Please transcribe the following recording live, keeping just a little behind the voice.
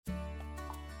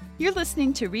You're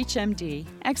listening to ReachMD,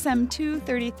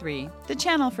 XM233, the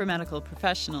channel for medical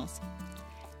professionals.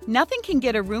 Nothing can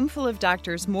get a room full of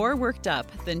doctors more worked up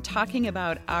than talking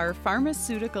about our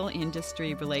pharmaceutical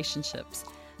industry relationships.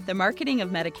 The marketing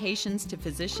of medications to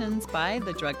physicians by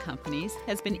the drug companies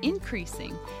has been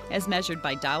increasing as measured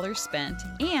by dollars spent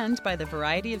and by the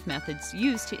variety of methods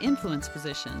used to influence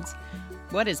physicians.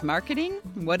 What is marketing?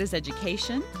 What is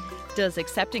education? Does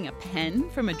accepting a pen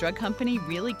from a drug company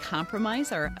really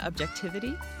compromise our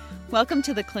objectivity? Welcome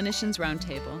to the Clinicians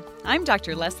Roundtable. I'm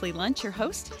Dr. Leslie Lunch, your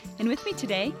host, and with me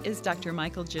today is Dr.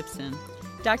 Michael Gibson.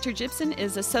 Dr. Gibson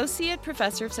is Associate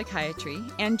Professor of Psychiatry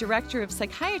and Director of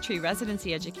Psychiatry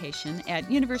Residency Education at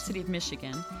University of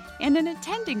Michigan and an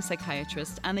attending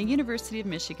psychiatrist on the University of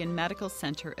Michigan Medical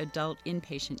Center Adult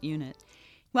Inpatient Unit.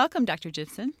 Welcome, Dr.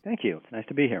 Gibson. Thank you. It's nice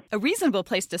to be here. A reasonable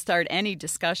place to start any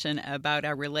discussion about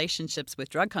our relationships with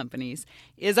drug companies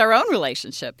is our own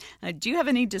relationship. Do you have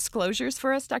any disclosures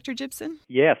for us, Dr. Gibson?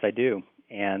 Yes, I do.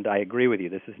 And I agree with you.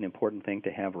 This is an important thing to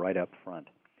have right up front.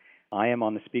 I am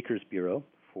on the Speakers Bureau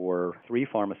for 3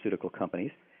 pharmaceutical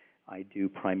companies. I do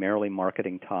primarily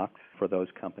marketing talks for those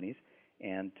companies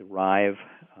and derive,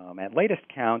 at latest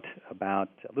count, about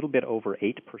a little bit over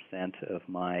 8% of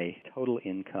my total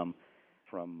income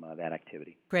from that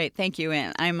activity. Great, thank you.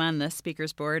 And I'm on the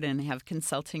speakers board and have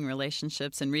consulting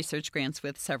relationships and research grants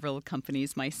with several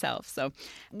companies myself. So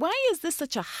why is this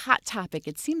such a hot topic?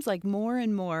 It seems like more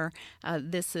and more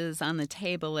this is on the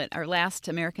table. At our last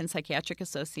American Psychiatric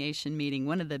Association meeting,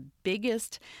 one of the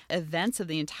biggest events of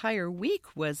the entire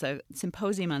week was a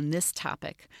symposium on this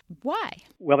topic. Why?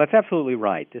 Well, that's absolutely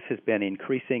right. This has been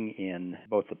increasing in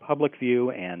both the public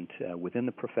view and within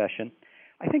the profession.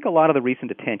 I think a lot of the recent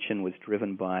attention was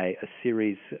driven by a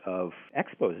series of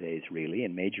exposés, really,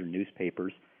 in major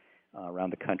newspapers around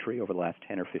the country over the last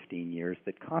 10 or 15 years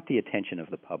that caught the attention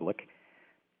of the public.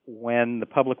 When the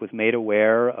public was made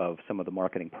aware of some of the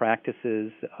marketing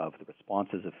practices, of the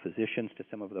responses of physicians to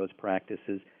some of those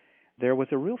practices, there was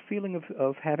a real feeling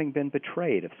of having been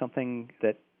betrayed, of something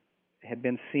that had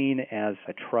been seen as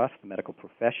a trust, the medical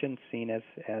profession seen as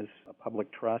a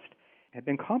public trust, had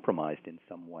been compromised in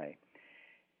some way.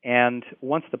 And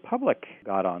once the public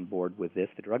got on board with this,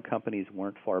 the drug companies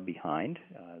weren't far behind.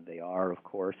 They are, of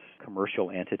course,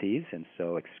 commercial entities and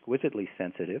so exquisitely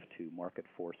sensitive to market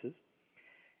forces.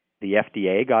 The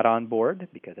FDA got on board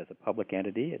because as a public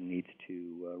entity, it needs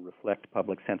to reflect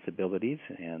public sensibilities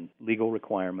and legal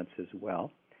requirements as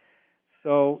well.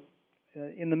 So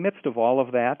in the midst of all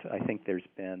of that, I think there's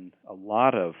been a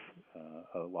lot of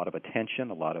attention,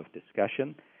 a lot of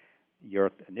discussion.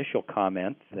 Your initial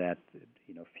comment that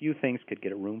few things could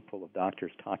get a room full of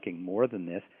doctors talking more than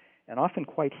this, and often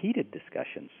quite heated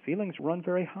discussions. Feelings run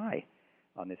very high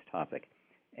on this topic.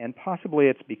 And possibly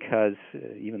it's because,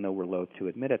 even though we're loath to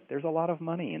admit it, there's a lot of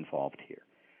money involved here,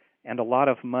 and a lot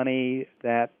of money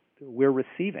that we're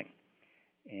receiving.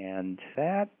 And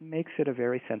that makes it a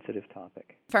very sensitive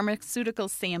topic. Pharmaceutical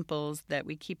samples that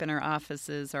we keep in our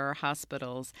offices or our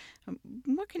hospitals,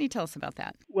 what can you tell us about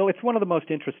that? Well, it's one of the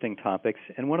most interesting topics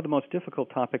and one of the most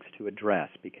difficult topics to address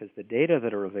because the data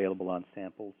that are available on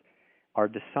samples are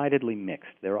decidedly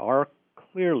mixed. There are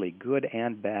clearly good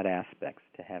and bad aspects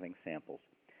to having samples.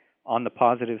 On the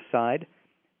positive side,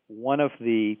 one of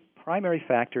the primary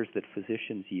factors that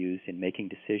physicians use in making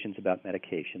decisions about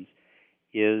medications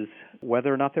is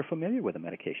whether or not they're familiar with a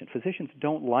medication. Physicians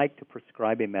don't like to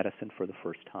prescribe a medicine for the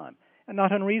first time, and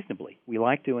not unreasonably. We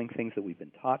like doing things that we've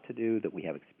been taught to do, that we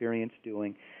have experience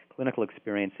doing. Clinical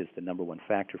experience is the number one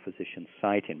factor physicians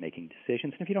cite in making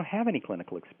decisions, and if you don't have any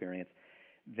clinical experience,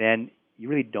 then you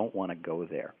really don't want to go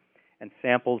there. And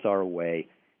samples are a way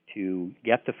to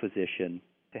get the physician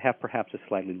to have perhaps a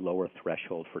slightly lower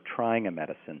threshold for trying a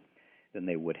medicine than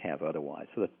they would have otherwise,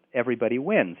 so that everybody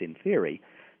wins in theory.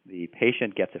 The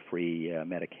patient gets a free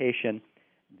medication,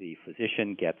 the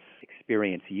physician gets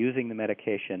experience using the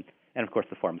medication, and of course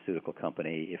the pharmaceutical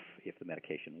company, if the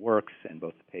medication works and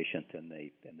both the patient and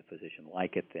the physician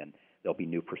like it, then there'll be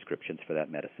new prescriptions for that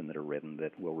medicine that are written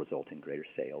that will result in greater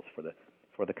sales for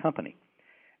the company.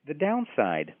 The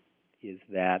downside is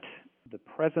that the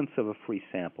presence of a free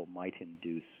sample might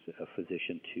induce a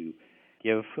physician to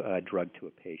give a drug to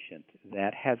a patient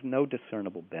that has no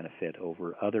discernible benefit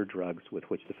over other drugs with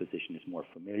which the physician is more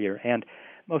familiar, and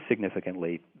most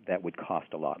significantly, that would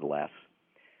cost a lot less.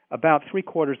 About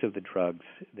 3/4 of the drugs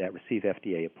that receive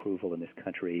FDA approval in this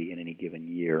country in any given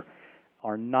year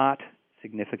are not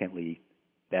significantly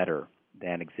better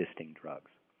than existing drugs.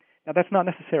 Now, that's not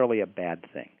necessarily a bad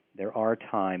thing. There are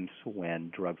times when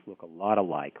drugs look a lot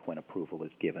alike when approval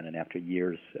is given, and after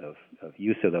years of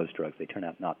use of those drugs, they turn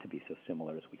out not to be so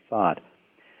similar as we thought.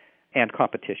 And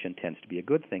competition tends to be a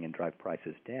good thing and drive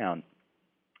prices down.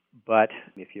 But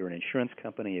if you're an insurance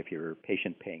company, if you're a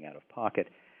patient paying out of pocket,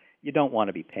 you don't want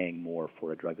to be paying more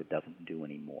for a drug that doesn't do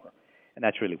any more. And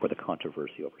that's really where the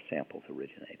controversy over samples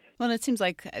originates. Well, it seems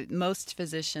like most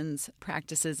physicians'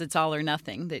 practices, it's all or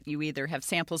nothing, that you either have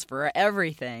samples for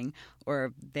everything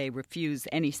or they refuse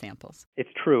any samples. It's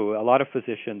true. A lot of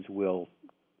physicians will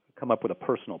come up with a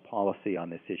personal policy on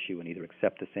this issue and either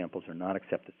accept the samples or not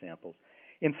accept the samples.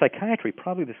 In psychiatry,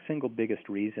 probably the single biggest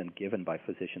reason given by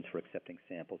physicians for accepting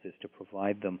samples is to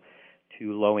provide them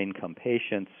to low-income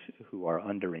patients who are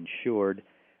underinsured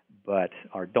but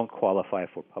don't qualify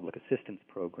for public assistance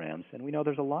programs. And we know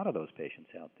there's a lot of those patients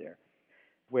out there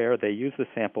where they use the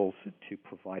samples to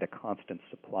provide a constant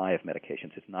supply of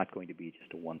medications. It's not going to be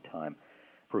just a one-time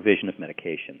provision of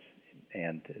medications.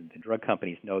 And the drug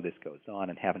companies know this goes on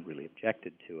and haven't really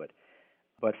objected to it.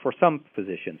 But for some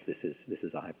physicians, this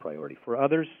is a high priority. For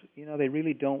others, they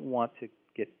really don't want to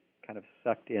get kind of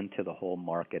sucked into the whole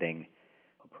marketing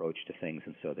approach to things,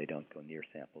 and so they don't go near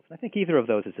samples. And I think either of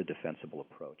those is a defensible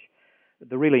approach.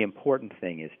 The really important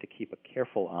thing is to keep a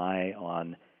careful eye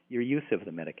on your use of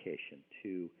the medication,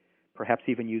 to perhaps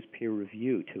even use peer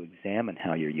review to examine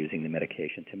how you're using the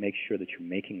medication, to make sure that you're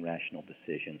making rational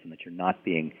decisions and that you're not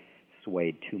being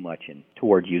swayed too much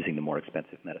toward using the more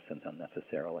expensive medicines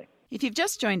unnecessarily. If you've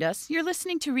just joined us, you're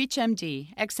listening to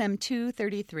ReachMD,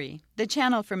 XM233, the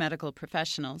channel for medical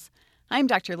professionals. I'm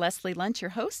Dr. Leslie Lundt, your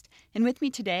host, and with me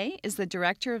today is the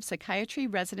Director of Psychiatry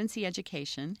Residency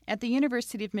Education at the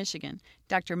University of Michigan,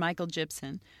 Dr. Michael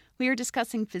Gibson. We are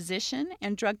discussing physician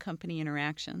and drug company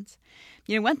interactions.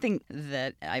 One thing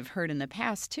that I've heard in the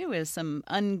past, too, is some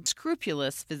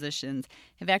unscrupulous physicians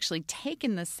have actually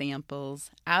taken the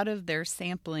samples out of their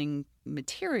sampling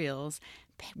materials,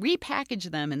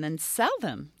 repackage them, and then sell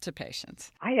them to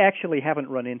patients. I actually haven't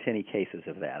run into any cases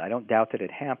of that. I don't doubt that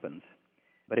it happens.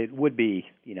 But it would be,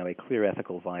 a clear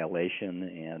ethical violation,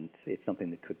 and it's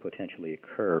something that could potentially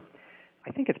occur.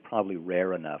 I think it's probably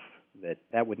rare enough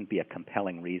that wouldn't be a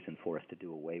compelling reason for us to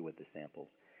do away with the samples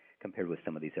compared with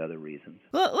some of these other reasons.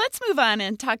 Well, let's move on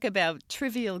and talk about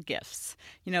trivial gifts.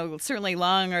 Certainly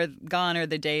long are gone are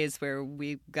the days where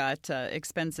we got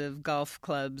expensive golf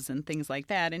clubs and things like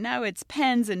that, and now it's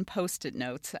pens and Post-it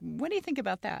notes. What do you think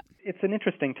about that? It's an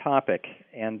interesting topic,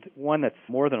 and one that's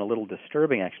more than a little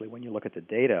disturbing, actually, when you look at the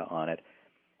data on it.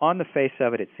 On the face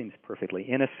of it, it seems perfectly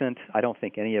innocent. I don't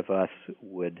think any of us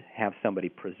would have somebody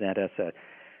present us a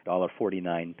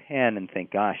 $1.49 pen and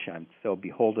think, gosh, I'm so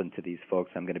beholden to these folks,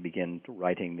 I'm going to begin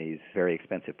writing these very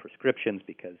expensive prescriptions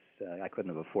because I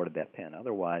couldn't have afforded that pen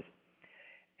otherwise.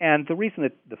 And the reason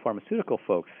that the pharmaceutical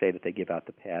folks say that they give out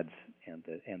the pads and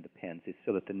the pens is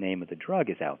so that the name of the drug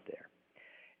is out there.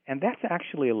 And that's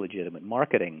actually a legitimate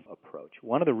marketing approach.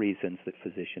 One of the reasons that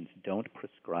physicians don't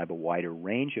prescribe a wider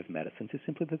range of medicines is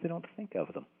simply that they don't think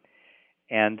of them.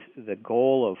 And the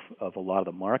goal of a lot of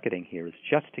the marketing here is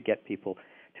just to get people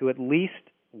to at least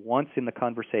once in the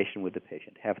conversation with the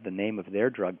patient have the name of their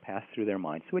drug pass through their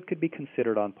mind so it could be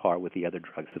considered on par with the other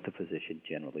drugs that the physician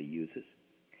generally uses.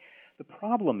 The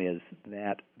problem is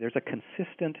that there's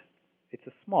it's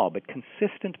a small but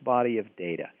consistent body of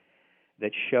data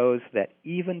that shows that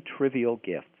even trivial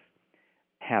gifts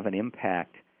have an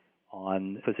impact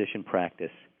on physician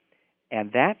practice,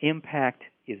 and that impact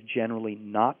is generally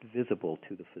not visible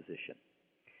to the physician.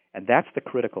 And that's the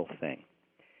critical thing.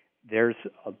 There's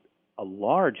a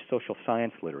large social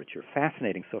science literature,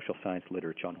 fascinating social science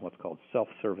literature on what's called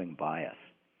self-serving bias.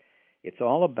 It's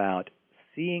all about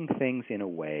seeing things in a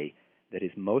way that is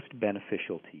most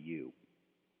beneficial to you.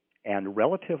 And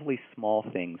relatively small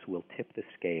things will tip the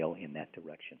scale in that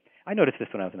direction. I noticed this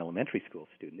when I was an elementary school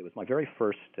student. It was my very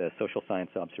first social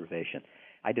science observation.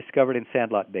 I discovered in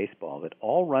sandlot baseball that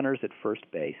all runners at first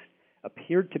base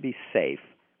appeared to be safe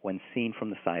when seen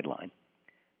from the sideline.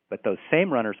 But those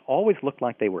same runners always looked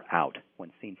like they were out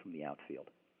when seen from the outfield.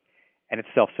 And it's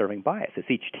self-serving bias.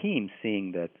 It's each team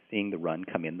seeing the run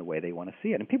come in the way they want to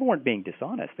see it. And people weren't being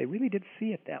dishonest. They really did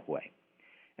see it that way.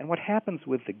 And what happens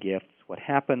with the gifts, what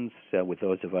happens with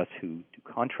those of us who do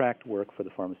contract work for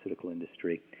the pharmaceutical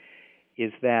industry,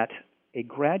 is that a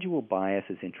gradual bias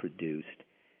is introduced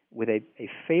with a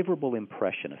favorable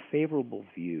impression, a favorable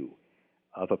view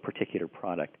of a particular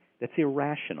product that's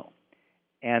irrational.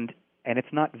 And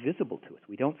it's not visible to us.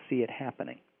 We don't see it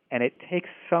happening. And it takes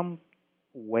some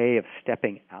way of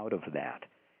stepping out of that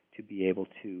to be able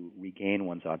to regain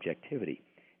one's objectivity.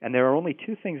 And there are only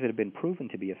two things that have been proven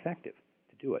to be effective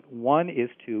to do it. One is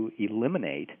to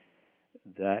eliminate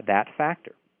that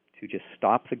factor, to just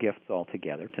stop the gifts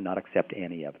altogether, to not accept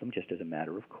any of them, just as a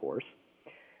matter of course.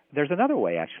 There's another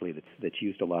way, actually, that's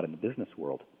used a lot in the business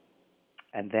world,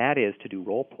 and that is to do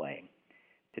role-playing,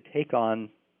 to take on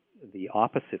the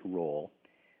opposite role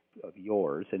of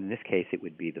yours, and in this case it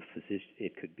would be the physician.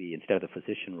 It could be, instead of the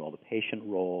physician role, the patient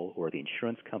role, or the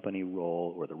insurance company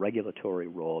role, or the regulatory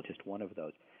role, just one of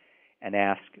those, and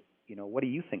ask, what do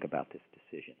you think about this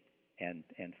decision? And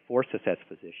force us as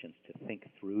physicians to think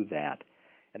through that.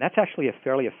 And that's actually a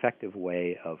fairly effective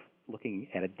way of looking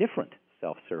at a different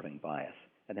self-serving bias.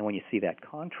 And then when you see that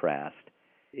contrast,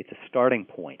 it's a starting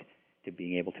point to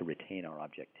being able to retain our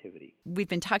objectivity. We've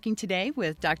been talking today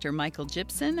with Dr. Michael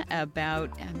Gibson about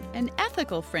an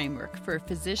ethical framework for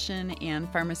physician and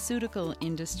pharmaceutical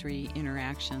industry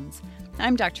interactions.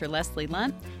 I'm Dr. Leslie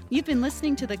Lunt. You've been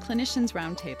listening to the Clinicians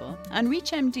Roundtable on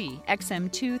ReachMD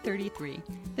XM233,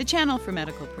 the channel for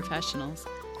medical professionals.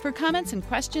 For comments and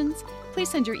questions, please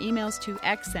send your emails to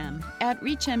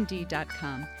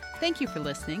xm@reachmd.com. Thank you for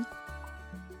listening.